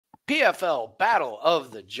PFL Battle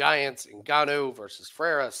of the Giants, Ngannou versus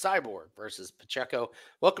Ferreira, Cyborg versus Pacheco.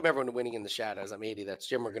 Welcome everyone to Winning in the Shadows. I'm 80. That's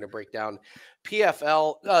Jim. We're going to break down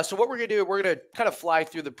PFL. So what we're going to do, we're going to kind of fly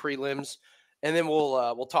through the prelims, and then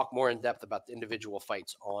we'll talk more in depth about the individual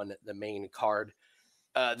fights on the main card.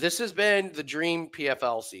 This has been the dream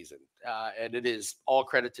PFL season, and it is all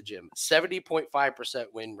credit to Jim. 70.5%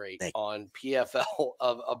 win rate on PFL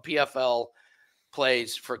of PFL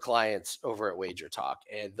plays for clients over at WagerTalk.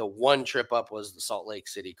 And the one trip up was the Salt Lake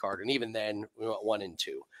City card. And even then we went 1 and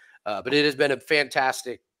 2. But it has been a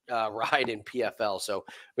fantastic ride in PFL. So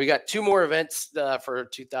we got 2 more events for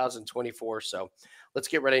 2024. So let's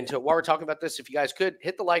get right into it. While we're talking about this, if you guys could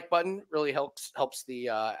hit the like button, really helps the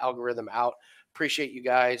algorithm out. Appreciate you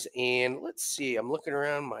guys. And let's see, I'm looking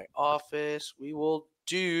around my office. We will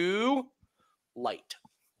do light.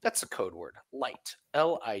 That's a code word, light,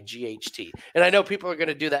 L-I-G-H-T. And I know people are going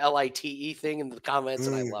to do the L-I-T-E thing in the comments,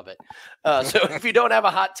 and I love it. So if you don't have a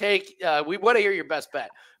hot take, we want to hear your best bet.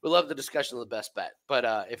 We love the discussion of the best bet.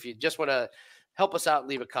 But if you just want to help us out,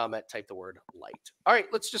 leave a comment, type the word light. All right,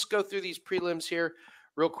 let's just go through these prelims here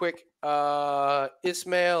real quick.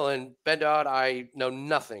 Ismail and Bendad, I know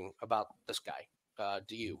nothing about this guy.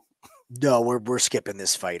 Do you? No, we're skipping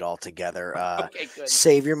this fight altogether. Okay, good.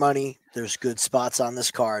 Save your money. There's good spots on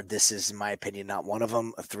this card. This is, in my opinion, not one of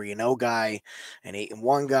them. A 3-0 guy, an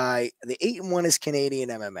 8-1 guy. The 8-1 is Canadian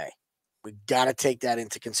MMA. We got to take that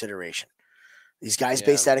into consideration. These guys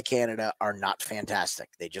based out of Canada are not fantastic.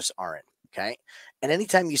 They just aren't. Okay. And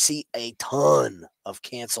anytime you see a ton of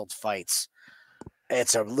canceled fights,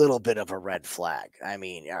 it's a little bit of a red flag. I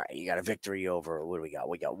mean, all right, you got a victory over, what do we got?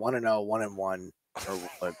 We got 1-0, 1-1.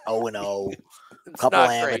 Or 0-0, a couple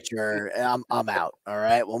amateur. I'm out. All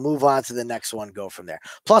right, we'll move on to the next one. Go from there.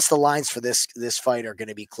 Plus, the lines for this fight are going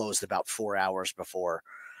to be closed about 4 hours before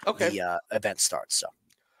the event starts.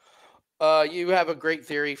 So, you have a great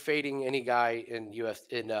theory fading any guy in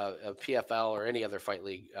PFL or any other fight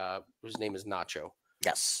league whose name is Nacho.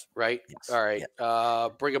 Yes. Right? Yes. All right. Yeah.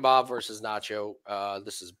 Brigamov versus Nacho.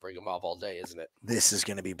 This is Brigamov all day, isn't it? This is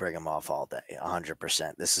going to be Brigamov all day,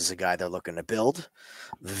 100%. This is a guy they're looking to build.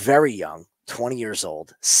 Very young, 20 years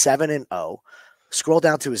old, 7-0. Scroll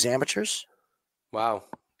down to his amateurs. Wow.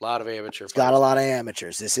 A lot of amateur. He's got a lot of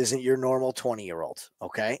amateurs. This isn't your normal 20-year-old,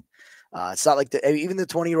 okay? It's not like even the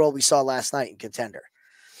 20-year-old we saw last night in Contender.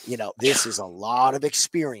 You know, this is a lot of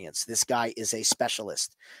experience. This guy is a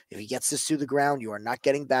specialist. If he gets this to the ground, you are not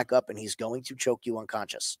getting back up, and he's going to choke you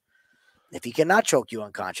unconscious. If he cannot choke you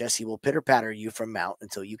unconscious, he will pitter-patter you from mount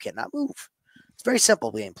until you cannot move. It's a very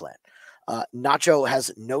simple game plan. Nacho has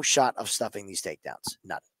no shot of stuffing these takedowns.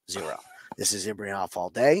 None. 0. This is Ibrahimov all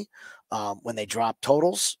day. When they drop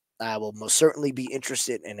totals, I will most certainly be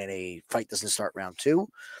interested in a fight doesn't start round 2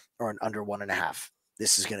 or an under 1.5.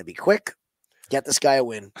 This is going to be quick. Get this guy a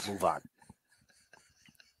win. Move on.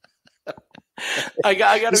 I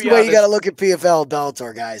got this is the way you got to look at PFL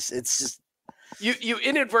Bellator, guys. It's just you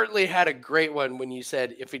inadvertently had a great one when you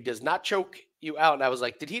said if he does not choke you out, and I was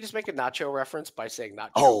like, did he just make a Nacho reference by saying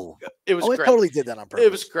Nacho? Oh, it was great. I totally did that on purpose.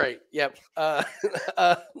 It was great. Yep.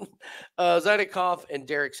 Zydikov and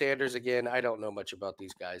Derek Sanders again. I don't know much about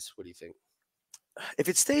these guys. What do you think? If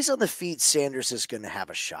it stays on the feet, Sanders is going to have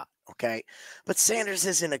a shot, okay? But Sanders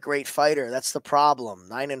isn't a great fighter. That's the problem.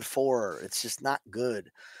 9-4. It's just not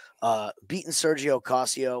good. Beating Sergio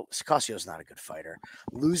Casio. Casio's not a good fighter.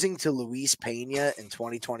 Losing to Luis Pena in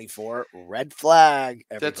 2024. Red flag.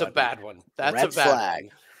 Everybody. That's a bad one. That's red a bad flag.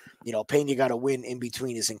 One. You know, Pena got to win in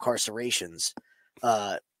between his incarcerations.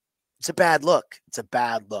 It's a bad look. It's a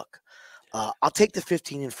bad look. I'll take the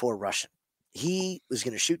 15-4 Russian. He was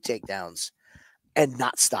going to shoot takedowns and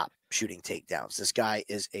not stop shooting takedowns. This guy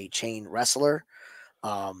is a chain wrestler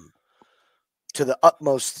to the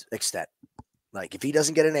utmost extent. Like, if he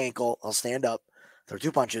doesn't get an ankle, I'll stand up, throw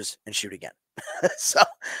 2 punches, and shoot again.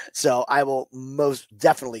 so I will most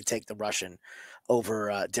definitely take the Russian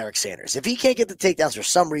over Derek Sanders. If he can't get the takedowns for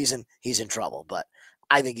some reason, he's in trouble. But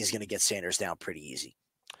I think he's going to get Sanders down pretty easy.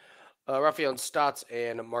 Rafael Stotts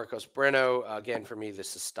and Marcos Breno. Again, for me,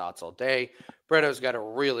 this is Stotts all day. Breno's got a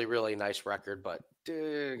really, really nice record, but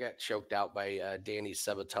got choked out by Danny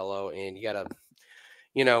Sabatello. And you got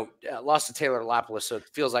to, lost to Taylor Lapalus. So it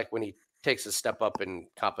feels like when he takes a step up in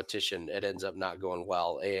competition, it ends up not going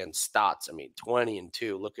well. And Stotts,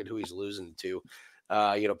 20-2. Look at who he's losing to.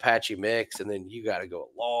 Patchy Mix. And then you got to go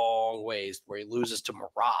a long ways where he loses to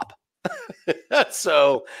Marab.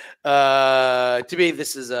 So to me,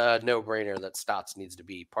 this is a no-brainer that Stotts needs to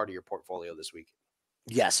be part of your portfolio this week.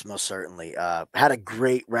 Yes, most certainly. Had a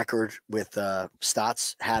great record with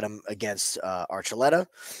Stotts. Had him against Archuleta.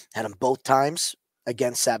 Had him both times.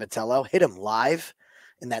 against Sabatello, hit him live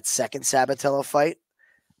in that second Sabatello fight.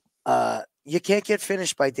 You can't get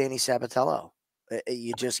finished by Danny Sabatello.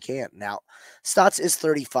 You just can't. Now, Stotts is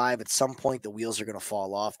 35. At some point, the wheels are going to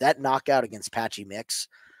fall off. That knockout against Patchy Mix,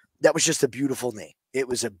 that was just a beautiful knee. It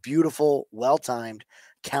was a beautiful, well-timed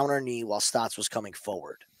counter knee while Stotts was coming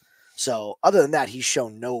forward. So other than that, he's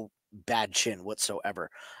shown no bad chin whatsoever.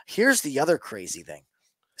 Here's the other crazy thing.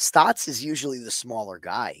 Stotts is usually the smaller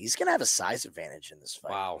guy. He's going to have a size advantage in this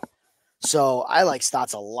fight. Wow. So I like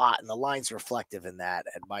Stotts a lot, and the line's reflective in that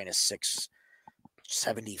at minus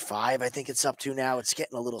 675. I think it's up to now. It's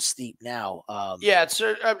getting a little steep now. Yeah, it's.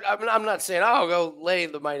 I'm not saying I'll go lay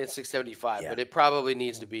the minus 675, but it probably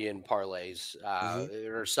needs to be in parlays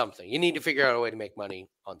or something. You need to figure out a way to make money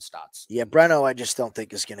on Stotts. Yeah, Breno, I just don't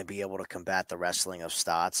think is going to be able to combat the wrestling of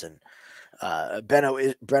Stotts, and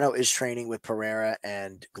Breno is training with Ferreira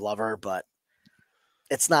and Glover, but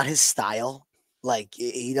it's not his style. Like,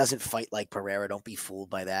 he doesn't fight like Ferreira. Don't be fooled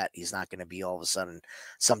by that. He's not going to be all of a sudden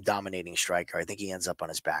some dominating striker. I think he ends up on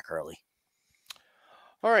his back early.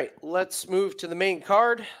 All right, let's move to the main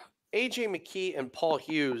card. AJ McKee and Paul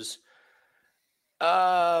Hughes.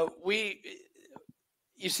 You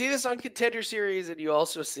see this on Contender Series, and you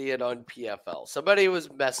also see it on PFL. Somebody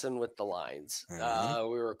was messing with the lines. We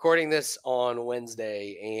were recording this on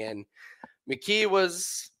Wednesday, and McKee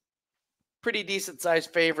was pretty decent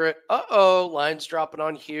sized favorite. Lines dropping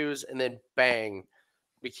on Hughes, and then bang,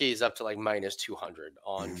 McKee's up to like minus 200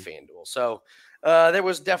 on FanDuel. So there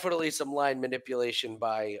was definitely some line manipulation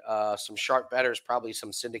by some sharp bettors, probably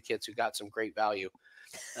some syndicates who got some great value.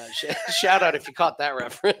 Shout out if you caught that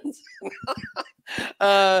reference.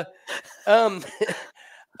 I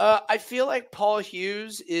feel like Paul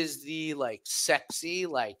Hughes is the like sexy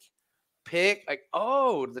like pick, like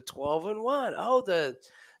the 12-1.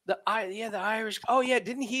 The Irish. Oh yeah,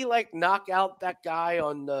 didn't he like knock out that guy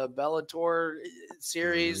on the Bellator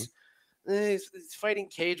series? He's fighting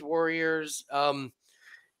Cage Warriors. AJ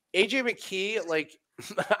McKee, like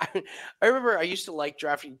I remember I used to like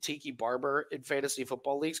drafting Tiki Barber in fantasy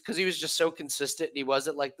football leagues because he was just so consistent and he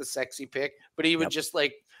wasn't like the sexy pick, but he would just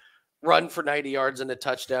like run for 90 yards and a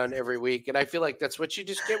touchdown every week. And I feel like that's what you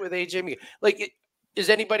just get with AJ McKee. Like, is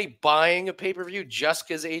anybody buying a pay-per-view just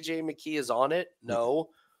because AJ McKee is on it? No.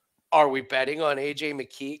 Are we betting on AJ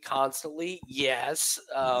McKee constantly? Yes.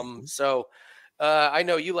 So I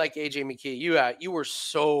know you like AJ McKee. You were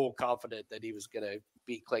so confident that he was going to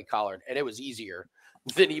beat Clay Collard, and it was easier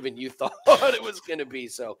than even you thought it was going to be.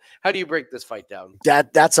 So how do you break this fight down?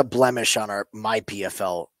 That's a blemish on my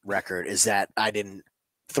PFL record, is that I didn't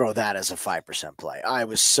throw that as a 5% play. I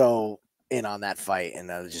was so in on that fight, and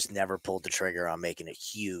I just never pulled the trigger on making it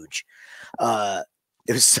huge.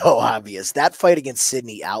 It was so obvious. That fight against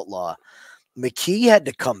Sydney Outlaw, McKee had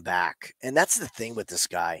to come back. And that's the thing with this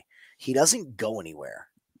guy. He doesn't go anywhere.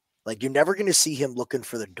 Like, you're never going to see him looking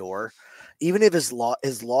for the door. Even if his loss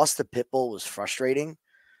to Pitbull was frustrating,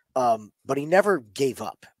 but he never gave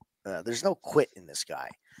up. There's no quit in this guy.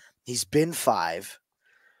 He's been 5.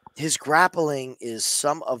 His grappling is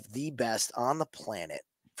some of the best on the planet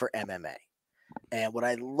for MMA. And what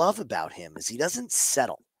I love about him is he doesn't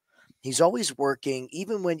settle. He's always working,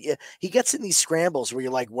 even when he gets in these scrambles where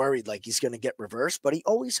you're like worried, like he's going to get reversed, but he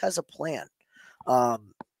always has a plan.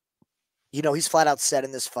 He's flat out said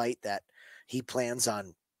in this fight that he plans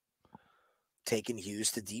on taking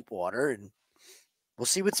Hughes to deep water, and we'll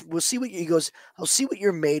see what he goes. I'll see what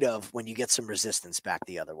you're made of when you get some resistance back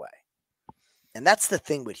the other way. And that's the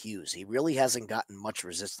thing with Hughes. He really hasn't gotten much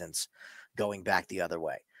resistance going back the other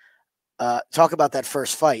way. Talk about that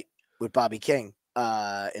first fight with Bobby King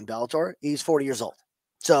in Bellator. He's 40 years old.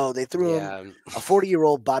 So they threw him a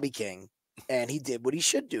 40-year-old Bobby King, and he did what he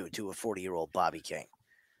should do to a 40-year-old Bobby King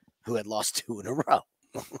who had lost 2 in a row.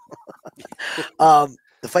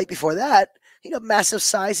 The fight before that, he got massive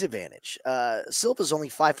size advantage. Silva's only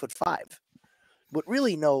 5'5", but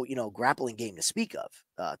really no, grappling game to speak of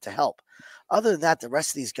to help. Other than that, the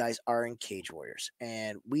rest of these guys are in Cage Warriors,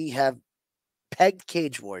 and we have pegged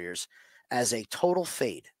Cage Warriors as a total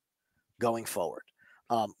fade going forward.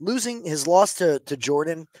 Losing his loss to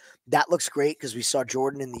Jordan, that looks great because we saw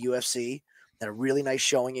Jordan in the UFC, had a really nice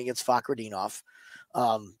showing against Fakhretdinov.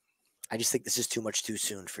 I just think this is too much too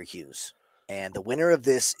soon for Hughes. And the winner of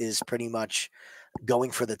this is pretty much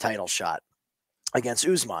going for the title shot against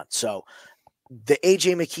Usman. So the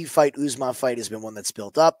AJ McKee fight, Usman fight has been one that's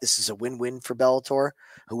built up. This is a win-win for Bellator.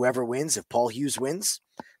 Whoever wins, if Paul Hughes wins,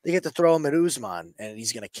 they get to throw him at Usman, and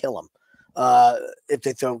he's going to kill him. If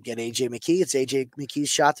they get AJ McKee, it's AJ McKee's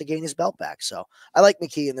shot to gain his belt back. So I like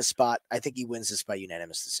McKee in this spot. I think he wins this by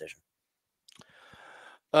unanimous decision.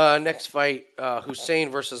 Next fight, Hussein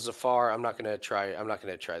versus Zafar. I'm not gonna try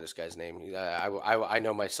this guy's name. I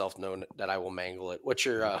know myself, know that I will mangle it. What's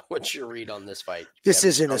your what's your read on this fight? If you This have any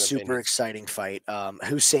isn't a strong super opinions. exciting fight.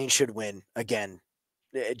 Hussein should win again.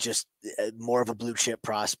 Just more of a blue chip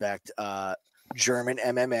prospect. German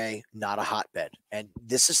MMA, not a hotbed. And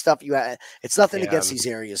this is stuff it's nothing Yeah, against these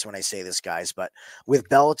areas when I say this, guys, but with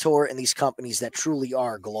Bellator and these companies that truly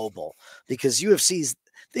are global, because UFC's,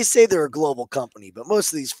 they say they're a global company, but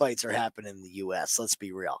most of these fights are happening in the US. Let's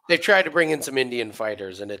be real. they've tried to bring in some Indian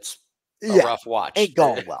fighters, and it's a Yeah, rough watch. ain't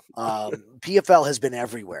going well. PFL has been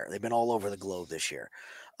everywhere. They've been all over the globe this year.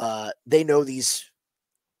 They know these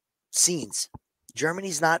scenes.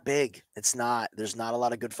 Germany's not big. It's not. There's not a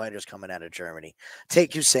lot of good fighters coming out of Germany.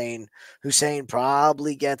 Take Hussein. Hussein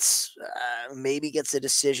probably gets, maybe gets a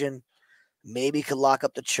decision. Maybe could lock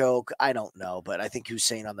up the choke. I don't know, but I think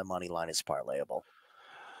Hussein on the money line is parlayable.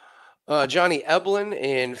 Johnny Eblen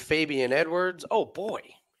and Fabian Edwards. Oh boy,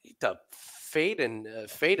 the fade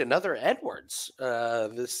another Edwards.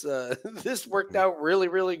 This this worked out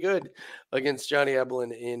really good against Johnny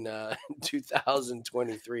Eblen in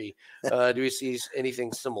 2023. Do we see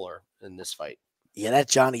anything similar in this fight? Yeah, that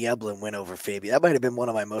Johnny Eblen win over Fabian. That might have been one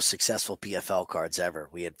of my most successful PFL cards ever.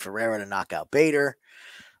 We had Ferreira to knock out Bader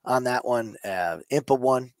on that one. Impa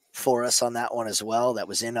won for us on that one as well. That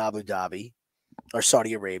was in Abu Dhabi or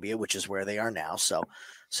Saudi Arabia, which is where they are now. So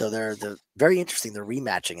they're very interesting. They're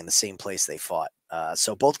rematching in the same place they fought.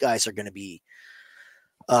 So both guys are going to be.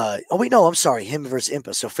 Oh wait, no, I'm sorry, him versus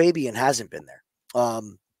Impa. So Fabian hasn't been there.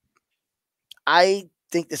 I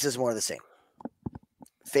think this is more of the same.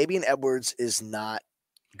 Fabian Edwards is not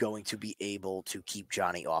going to be able to keep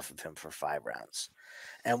Johnny off of him for 5 rounds.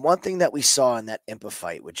 And one thing that we saw in that Impa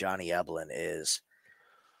fight with Johnny Eblen is,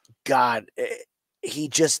 God, he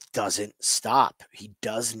just doesn't stop. He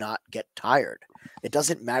does not get tired. It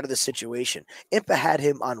doesn't matter the situation. Impa had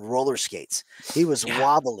him on roller skates. He was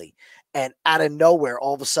wobbly. And out of nowhere,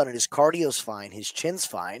 all of a sudden, his cardio's fine, his chin's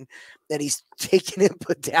fine, and he's taking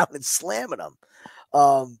Impa down and slamming him.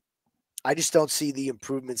 I just don't see the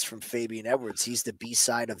improvements from Fabian Edwards. He's the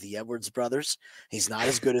B-side of the Edwards brothers. He's not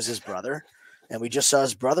as good as his brother. And we just saw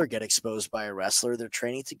his brother get exposed by a wrestler. They're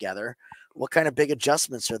training together. What kind of big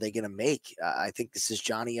adjustments are they going to make? I think this is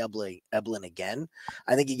Johnny Eblen again.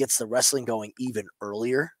 I think he gets the wrestling going even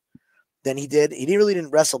earlier than he did. He really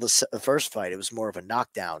didn't wrestle the first fight. It was more of a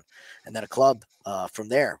knockdown and then a club from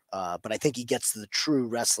there. But I think he gets the true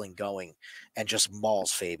wrestling going and just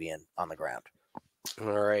mauls Fabian on the ground.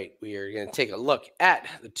 All right, we are going to take a look at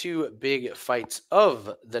the 2 big fights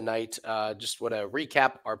of the night. Just want to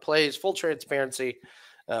recap our plays, full transparency.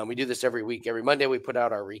 We do this every week. Every Monday, we put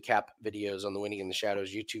out our recap videos on the Winning in the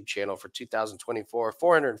Shadows YouTube channel for 2024.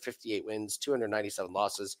 458 wins, 297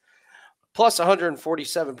 losses, plus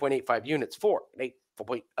 147.85 units for an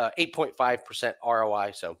 8.5%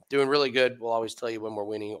 ROI. So doing really good. We'll always tell you when we're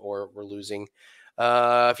winning or we're losing.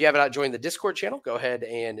 If you haven't joined the Discord channel, go ahead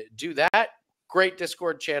and do that. Great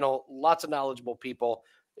Discord channel, lots of knowledgeable people.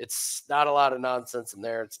 It's not a lot of nonsense in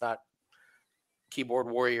there. It's not keyboard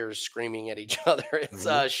warriors screaming at each other. It's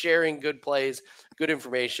sharing good plays, good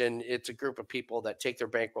information. It's a group of people that take their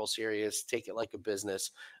bankroll serious, take it like a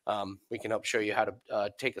business. We can help show you how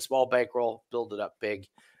to take a small bankroll, build it up big.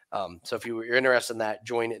 So if you're interested in that,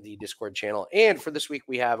 join the Discord channel. And for this week,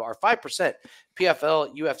 we have our 5%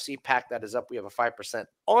 PFL UFC pack that is up. We have a 5%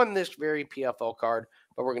 on this very PFL card,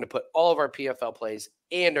 but we're going to put all of our PFL plays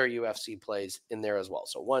and our UFC plays in there as well.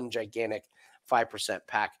 So one gigantic 5%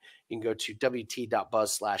 pack. You can go to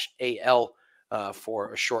wt.buzz/AL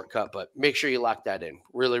for a shortcut, but make sure you lock that in.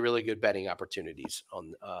 Really good betting opportunities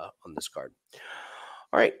on this card.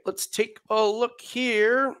 All right, let's take a look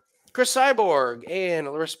here. Cris Cyborg and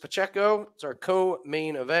Larissa Pacheco. It's our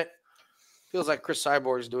co-main event. Feels like Cris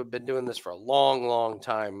Cyborg's been doing this for a long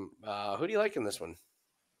time. Who do you like in this one?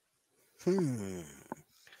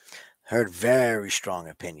 Heard very strong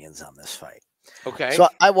opinions on this fight. Okay. So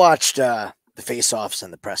I watched the face-offs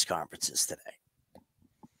and the press conferences today.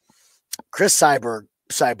 Cris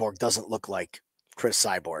Cyborg doesn't look like Cris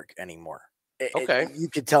Cyborg anymore. Okay. You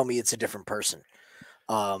could tell me it's a different person.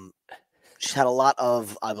 She's had a lot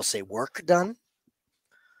of, I will say, work done.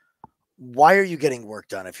 Why are you getting work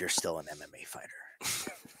done if you're still an MMA fighter?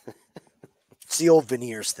 It's the old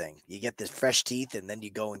veneers thing. You get the fresh teeth and then you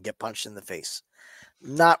go and get punched in the face.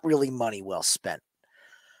 Not really money well spent.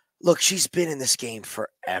 Look, she's been in this game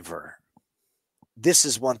forever. This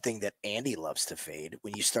is one thing that Andy loves to fade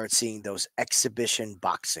when you start seeing those exhibition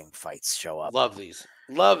boxing fights show up. Love these.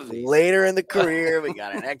 Later in the career, we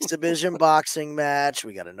got an exhibition boxing match.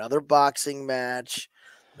 We got another boxing match.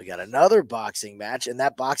 We got another boxing match, and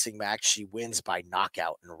that boxing match, she wins by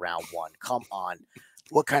knockout in round 1. Come on.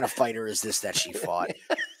 What kind of fighter is this that she fought?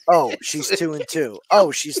 Oh, she's 2-2.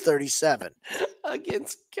 Oh, she's 37.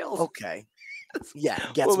 Against Kelsey. Okay. Yeah,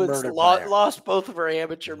 gets Woman's murdered by her. lost both of her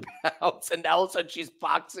amateur bouts, and now all of a sudden she's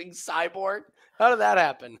boxing Cyborg. How did that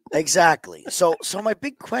happen? Exactly. So my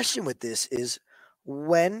big question with this is,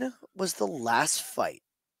 when was the last fight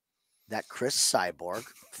that Cris Cyborg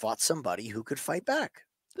fought somebody who could fight back?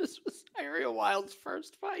 This was Ariel Wild's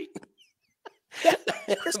first fight. Yeah,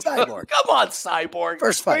 Cris Cyborg. Come on, Cyborg.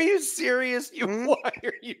 First fight. Are you serious? Why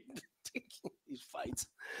are you taking these fights?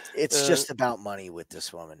 It's just about money with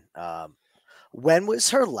this woman. When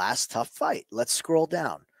was her last tough fight? Let's scroll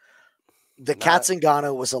down. The Cats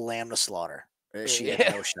Ngannou was a lamb to slaughter. She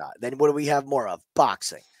had no shot. Then what do we have more of?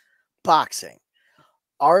 Boxing.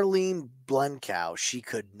 Arlene Blencow, she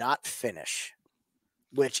could not finish,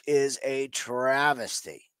 which is a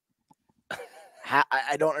travesty.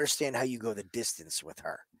 I don't understand how you go the distance with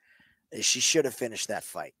her. She should have finished that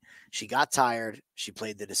fight. She got tired. She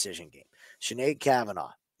played the decision game. Sinead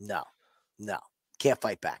Kavanaugh, no. Can't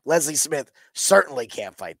fight back. Leslie Smith certainly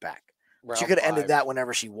can't fight back. She could have ended that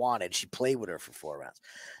whenever she wanted. She played with her for 4 rounds.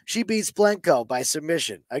 She beats Blencow by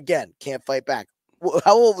submission. Again, can't fight back.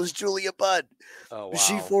 How old was Julia Budd? Oh, wow. Was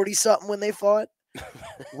she 40-something when they fought?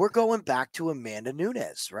 We're going back to Amanda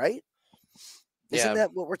Nunes, right? Isn't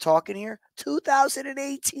that what we're talking here?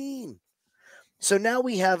 2018. So now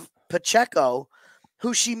we have Pacheco,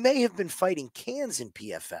 who she may have been fighting cans in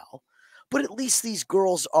PFL, but at least these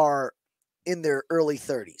girls are in their early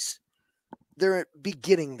 30s. They're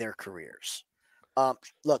beginning their careers.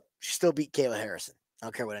 Look, she still beat Kayla Harrison. I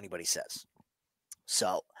don't care what anybody says.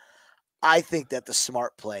 So I think that the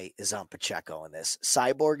smart play is on Pacheco in this.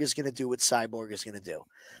 Cyborg is going to do what Cyborg is going to do.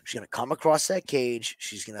 She's going to come across that cage.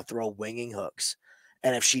 She's going to throw winging hooks.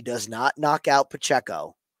 And if she does not knock out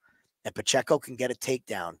Pacheco, and Pacheco can get a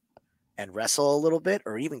takedown and wrestle a little bit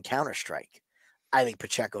or even counter strike, I think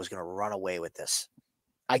Pacheco is going to run away with this.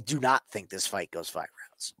 I do not think this fight goes 5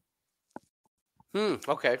 rounds.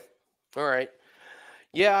 Okay. All right.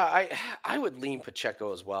 Yeah, I would lean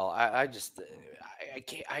Pacheco as well. I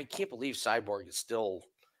can't believe Cyborg is still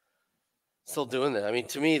doing that. I mean,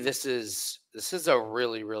 to me, this is a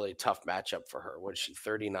really, really tough matchup for her. What is she,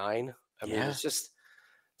 39? I mean, it's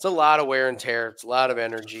a lot of wear and tear. It's a lot of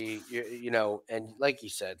energy, you know, and like you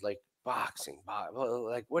said, like boxing,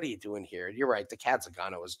 like, what are you doing here? You're right. The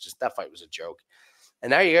Ngannou was that fight was a joke. And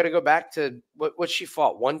now you got to go back to what she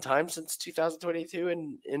fought one time since 2022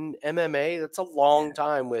 in MMA. That's a long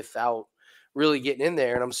time without really getting in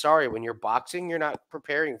there. And I'm sorry, when you're boxing, you're not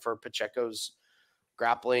preparing for Pacheco's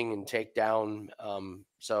grappling and takedown.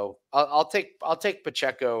 So I'll take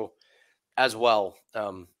Pacheco as well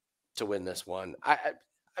to win this one. I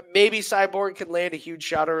maybe Cyborg can land a huge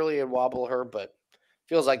shot early and wobble her, but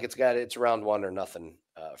feels like it's round 1 or nothing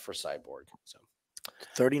for Cyborg. So.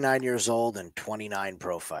 39 years old and 29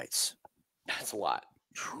 pro fights. That's a lot.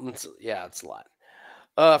 It's a lot.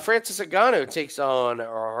 Francis Ngannou takes on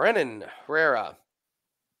Renan Ferreira.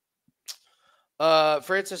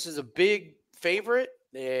 Francis is a big favorite,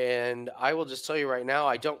 and I will just tell you right now,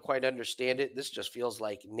 I don't quite understand it. This just feels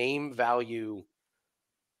like name value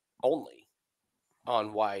only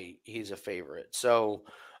on why he's a favorite. So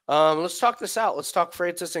let's talk this out. Let's talk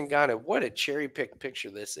Francis Ngannou. What a cherry-picked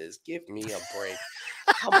picture this is. Give me a break.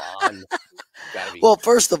 Come on. Well,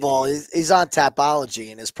 first of all, he's on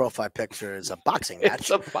Tapology, and his profile picture is a boxing match. It's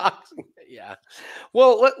a boxing, yeah.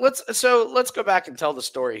 Well, let's go back and tell the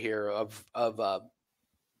story here of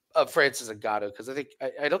Francis Ngannou, because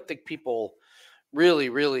I don't think people really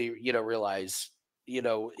realize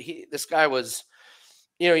this guy was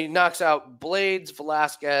he knocks out Blades,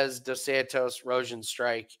 Velasquez, Dos Santos,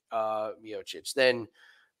 Rosenstrike, Miocic. Then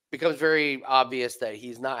becomes very obvious that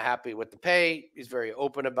he's not happy with the pay. He's very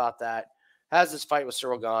open about that. Has this fight with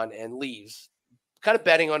Cyril Gane and leaves, kind of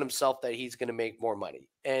betting on himself that he's going to make more money.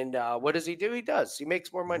 And what does he do? He does. He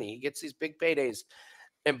makes more money. He gets these big paydays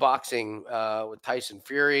in boxing with Tyson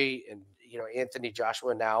Fury and Anthony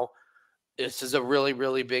Joshua. Now, this is a really,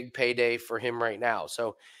 really big payday for him right now.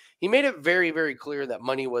 So he made it very, very clear that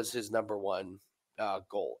money was his number one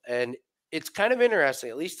goal. And it's kind of interesting,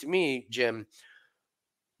 at least to me, Jim,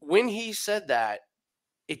 when he said that,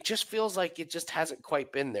 it just feels like it just hasn't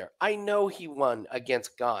quite been there. I know he won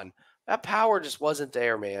against Gane. That power just wasn't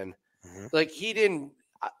there, man. Mm-hmm. Like, he didn't,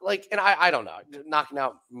 and I don't know, knocking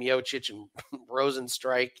out Miocic and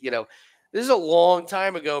Rosenstrike, this is a long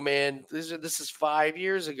time ago, man. This is 5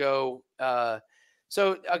 years ago.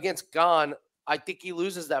 So against Gane, I think he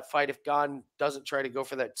loses that fight if Gane doesn't try to go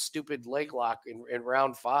for that stupid leg lock in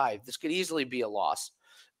round 5. This could easily be a loss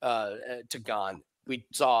to Gane. We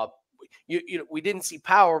saw, we didn't see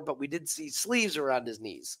power, but we did see sleeves around his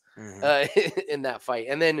knees in that fight.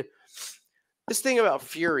 And then this thing about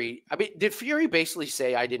Fury, I mean, did Fury basically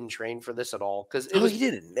say I didn't train for this at all? Because he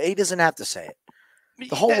didn't. He doesn't have to say it.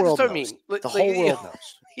 The whole that's world what knows. I mean. The whole world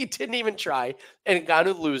knows. He didn't even try, and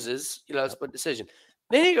Ngannou loses, split decision.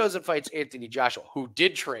 Then he goes and fights Anthony Joshua, who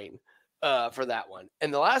did train for that one.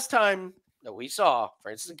 And the last time that we saw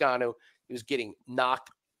Francis Ngannou, he was getting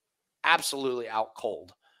knocked absolutely out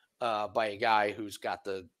cold by a guy who's got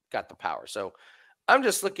the power. So I'm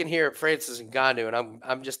just looking here at Francis Ngannou, and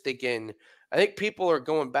I'm just thinking, I think people are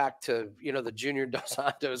going back to, the Junior Dos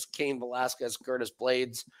Santos, Cain Velasquez, Curtis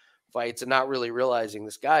Blades fights and not really realizing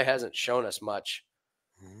this guy hasn't shown us much.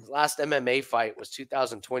 His last MMA fight was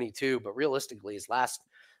 2022, but realistically, his last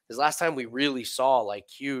time we really saw like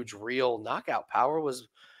huge, real knockout power was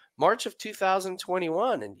March of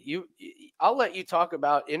 2021. And I'll let you talk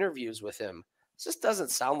about interviews with him. This just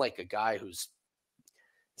doesn't sound like a guy who's,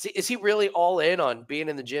 is he really all in on being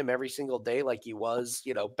in the gym every single day like he was,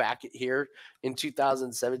 back here in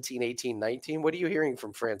 2017, 18, 19? What are you hearing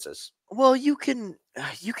from Francis? Well, you can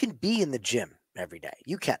be in the gym every day.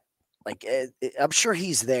 You can. Like, I'm sure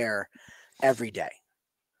he's there every day.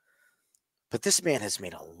 But this man has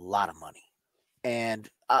made a lot of money. And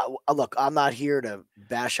look, I'm not here to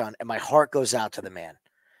bash on, and my heart goes out to the man.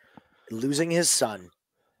 Losing his son,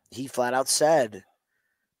 he flat out said,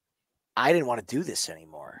 I didn't want to do this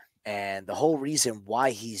anymore. And the whole reason why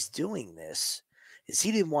he's doing this is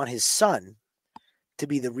he didn't want his son to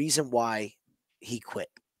be the reason why he quit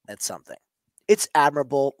at something. It's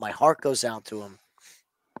admirable. My heart goes out to him.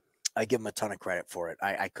 I give him a ton of credit for it.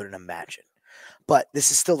 I couldn't imagine. But this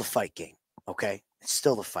is still the fight game, okay? It's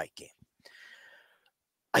still the fight game.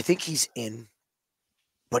 I think he's in,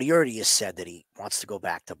 but he already has said that he wants to go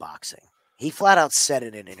back to boxing. He flat out said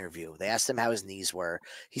in an interview. They asked him how his knees were.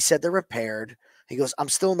 He said they're repaired. He goes, I'm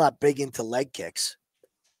still not big into leg kicks.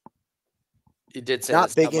 He did say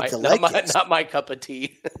not big into leg kicks. Not my cup of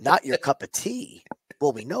tea. Not your cup of tea.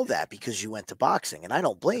 Well, we know that because you went to boxing, and I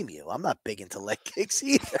don't blame you. I'm not big into leg kicks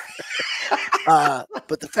either.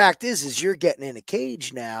 But the fact is you're getting in a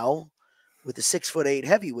cage now with a 6'8"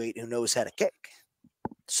 heavyweight who knows how to kick.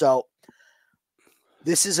 So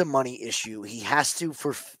this is a money issue. He has to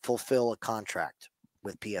fulfill a contract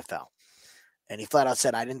with PFL. And he flat out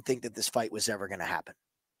said, I didn't think that this fight was ever going to happen.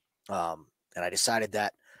 And I decided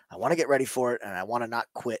that I want to get ready for it, and I want to not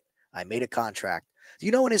quit. I made a contract. Do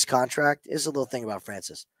you know in his contract is a little thing about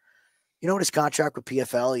Francis? You know, in his contract with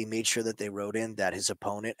PFL, he made sure that they wrote in that his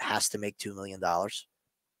opponent has to make $2 million.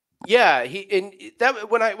 Yeah,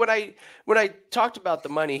 when I talked about the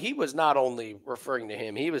money, he was not only referring to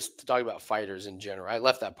him; he was talking about fighters in general. I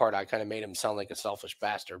left that part. I kind of made him sound like a selfish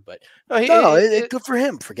bastard, but good for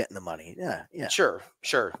him for getting the money. Yeah. Sure.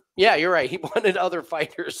 Yeah, you're right. He wanted other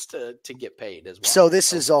fighters to get paid as well. So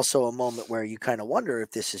this is also a moment where you kind of wonder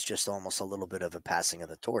if this is just almost a little bit of a passing of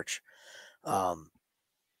the torch. I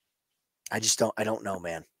don't know,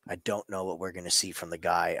 man. I don't know what we're going to see from the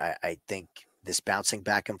guy. I think this bouncing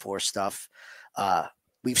back and forth stuff.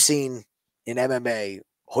 We've seen in MMA,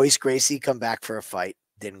 Royce Gracie come back for a fight,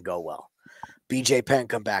 didn't go well. BJ Penn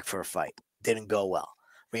come back for a fight, didn't go well.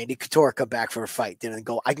 Randy Couture come back for a fight, didn't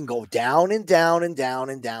go. I can go down and down and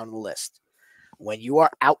down and down the list. When you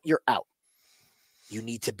are out, you're out. You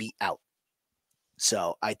need to be out.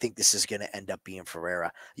 So I think this is going to end up being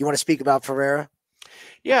Ferreira. You want to speak about Ferreira?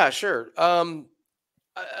 Yeah, sure.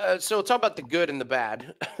 So talk about the good and the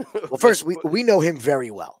bad. Well, first, we know him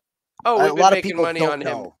very well. Oh, we've been making money on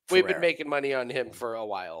him. We've been making money on him for a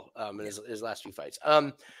while in his last few fights.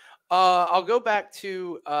 I'll go back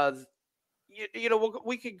to,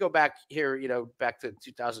 we could go back here, back to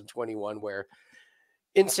 2021 where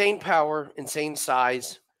insane power, insane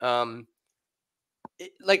size. When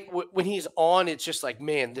he's on, it's just like,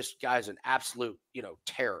 man, this guy's an absolute,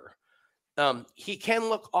 terror. He can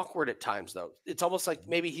look awkward at times, though. It's almost like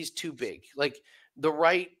maybe he's too big. Like the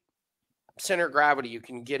right center of gravity, you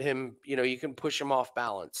can get him, you can push him off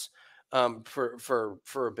balance for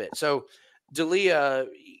a bit. So D'Elia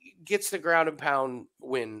gets the ground and pound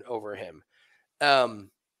win over him.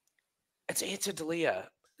 It's a D'Elia.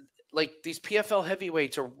 Like these PFL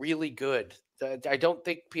heavyweights are really good. I don't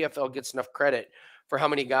think PFL gets enough credit for how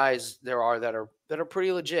many guys there are that are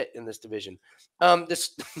pretty legit in this division.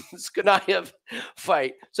 This Kanaev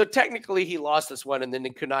fight. So technically he lost this one, and then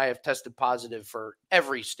Kanaev tested positive for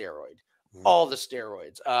every steroid, all the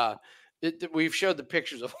steroids. We've showed the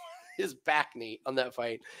pictures of his back knee on that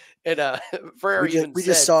fight. And Ferreira we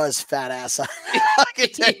just saw his fat ass on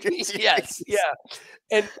yes, yeah.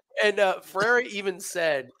 And Ferreira even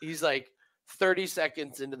said, he's like, 30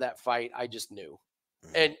 seconds into that fight, I just knew.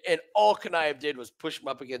 And all Kanaev did was push him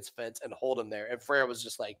up against the fence and hold him there. And Ferreira was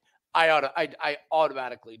just like, I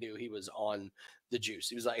automatically knew he was on the juice.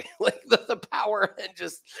 He was like the power and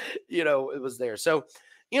just, it was there. So,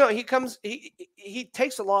 he comes, he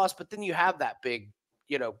takes a loss, but then you have that big,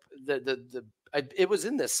 it was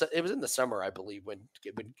in the summer, I believe, when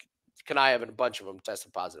Kanaev and a bunch of them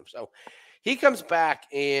tested positive. So he comes back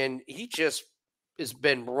and he just has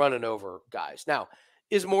been running over guys. Now,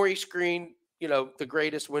 is Maurice Green, the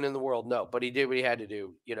greatest win in the world? No, but he did what he had to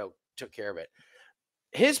do, took care of it.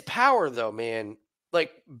 His power, though, man,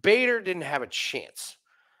 like Bader didn't have a chance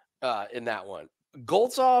in that one.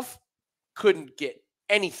 Goltsov couldn't get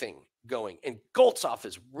anything going, and Goltsov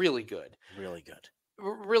is really good. Really good.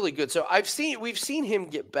 Really good. So we've seen him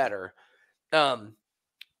get better.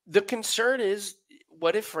 The concern is,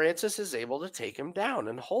 what if Francis is able to take him down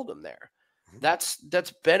and hold him there? That's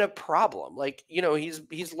been a problem. Like,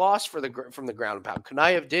 he's lost from the ground and pound.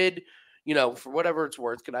 Kanaev did, for whatever it's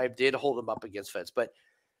worth, Kanaev did hold him up against fence, but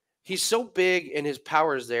he's so big and his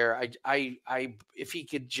power is there. If he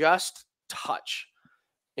could just touch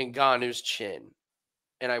Ngannou's chin,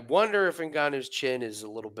 and I wonder if Ngannou's chin is a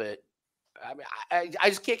little bit, I mean, I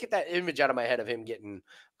just can't get that image out of my head of him getting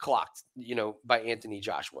clocked, by Anthony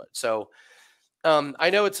Joshua. So I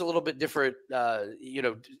know it's a little bit different. I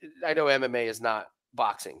know MMA is not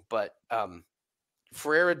boxing, but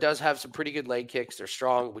Ferreira does have some pretty good leg kicks. They're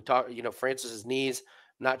strong. We talk, Francis's knees,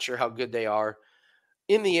 not sure how good they are.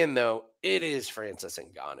 In the end, though, it is Francis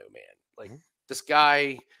Ngannou, man. Like, this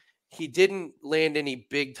guy, he didn't land any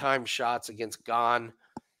big time shots against Gane,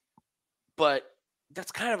 but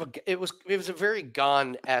that's kind of it was a very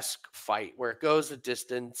Gane-esque fight where it goes the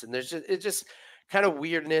distance and it's just kind of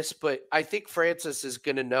weirdness. But I think Francis is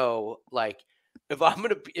going to know, like, if I'm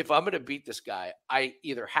going to beat this guy, I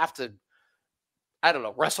either have to, I don't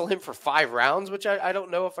know, wrestle him for 5 rounds, which I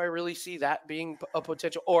don't know if I really see that being a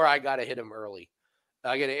potential, or I got to hit him early.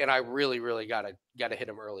 And I really, really got to hit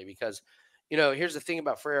him early because, here's the thing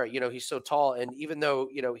about Ferreira, he's so tall. And even though,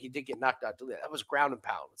 he did get knocked out, that was ground and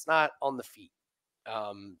pound. It's not on the feet.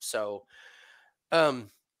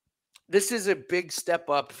 This is a big step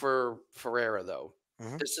up for Ferreira, though.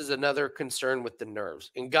 This is another concern with the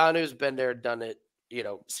nerves. Ngannou's been there, done it,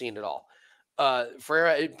 seen it all.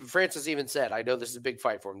 Francis even said, I know this is a big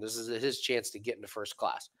fight for him. This is his chance to get into first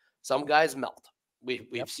class. Some guys melt.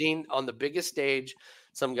 We've seen on the biggest stage,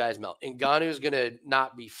 some guys melt. Ngannou's going to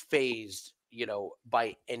not be phased,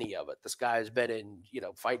 by any of it. This guy's been in,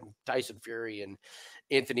 fighting Tyson Fury and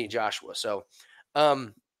Anthony Joshua. So,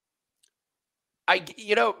 man,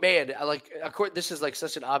 of course, this is like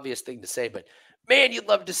such an obvious thing to say, but man, you'd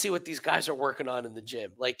love to see what these guys are working on in the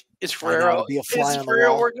gym. Like, is Ferreira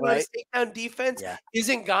working on his takedown defense? Yeah. Is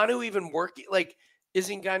Ngannou even working? Like, is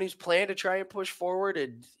Ngannou's plan to try and push forward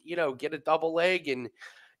and, get a double leg and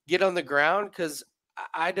get on the ground? Because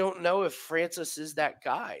I don't know if Francis is that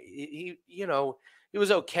guy. He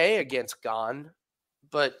was okay against Gane,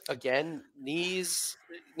 but again, knees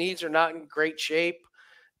are not in great shape.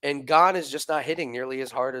 And Gane is just not hitting nearly as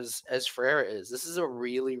hard as Ferreira is. This is a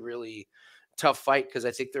really, really tough fight because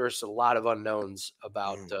I think there's a lot of unknowns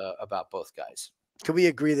about both guys. Can we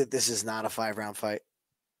agree that this is not a 5-round fight?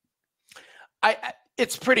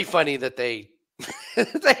 It's pretty funny that they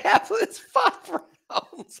have this 5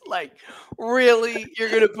 rounds. Like, really, you're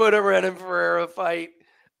gonna put a Renan Ferreira fight?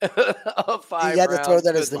 A 5 You had to throw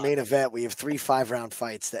that as Good the luck. main event. We have 3 5-round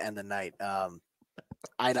fights to end the night.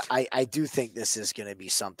 I do think this is going to be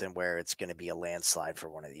something where it's going to be a landslide for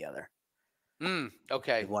one or the other.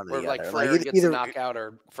 Okay. One or Where the like other. Ferreira Like, gets a knockout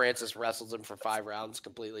or Francis wrestles him for 5 rounds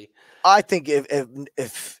completely. I think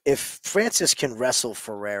if Francis can wrestle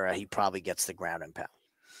Ferreira, he probably gets the ground and pound.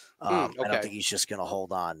 I don't think he's just going to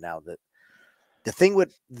hold on. Now, the thing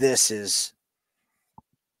with this is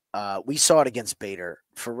we saw it against Bader.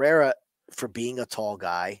 Ferreira, for being a tall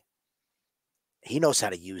guy, he knows how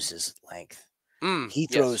to use his length. He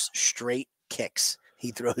throws straight kicks.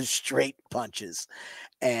 He throws straight punches.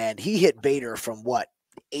 And he hit Bader from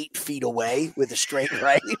 8 feet away with a straight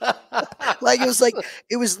right?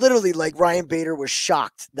 It was literally like Ryan Bader was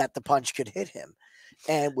shocked that the punch could hit him.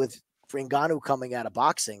 And with Ngannou coming out of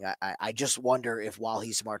boxing, I just wonder if while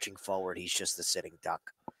he's marching forward, he's just a sitting duck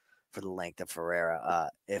for the length of Ferreira.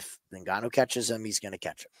 If Ngannou catches him, he's going to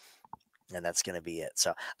catch him. And that's going to be it.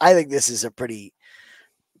 So I think this is a pretty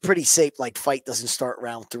safe, fight doesn't start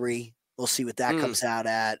round 3. We'll see what that comes out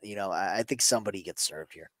at. I think somebody gets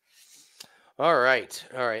served here. All right.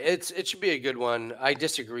 All right. It should be a good one. I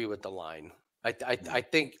disagree with the line. I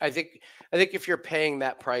think if you're paying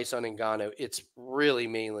that price on Ngannou, it's really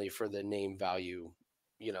mainly for the name value,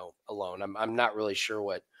 alone. I'm not really sure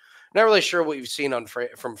what you've seen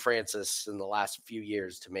from Francis in the last few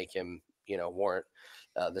years to make him, warrant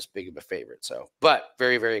this big of a favorite. So, but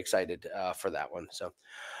very, very excited for that one. So,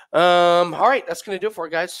 all right, that's going to do it for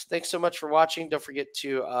it, guys. Thanks so much for watching. Don't forget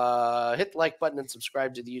to hit the like button and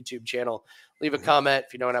subscribe to the YouTube channel. Leave a comment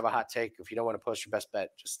if you don't have a hot take. If you don't want to post your best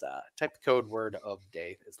bet, just type the code word of the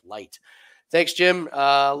day. It's light. Thanks, Jim.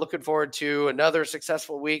 Looking forward to another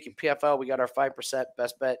successful week in PFL. We got our 5%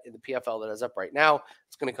 best bet in the PFL that is up right now.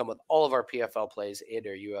 It's going to come with all of our PFL plays and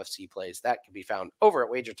our UFC plays. That can be found over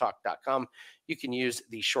at WagerTalk.com. You can use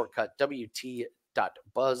the shortcut WT.buzz/AL.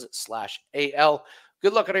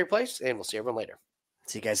 Good luck on your place, and we'll see everyone later.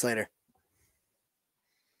 See you guys later.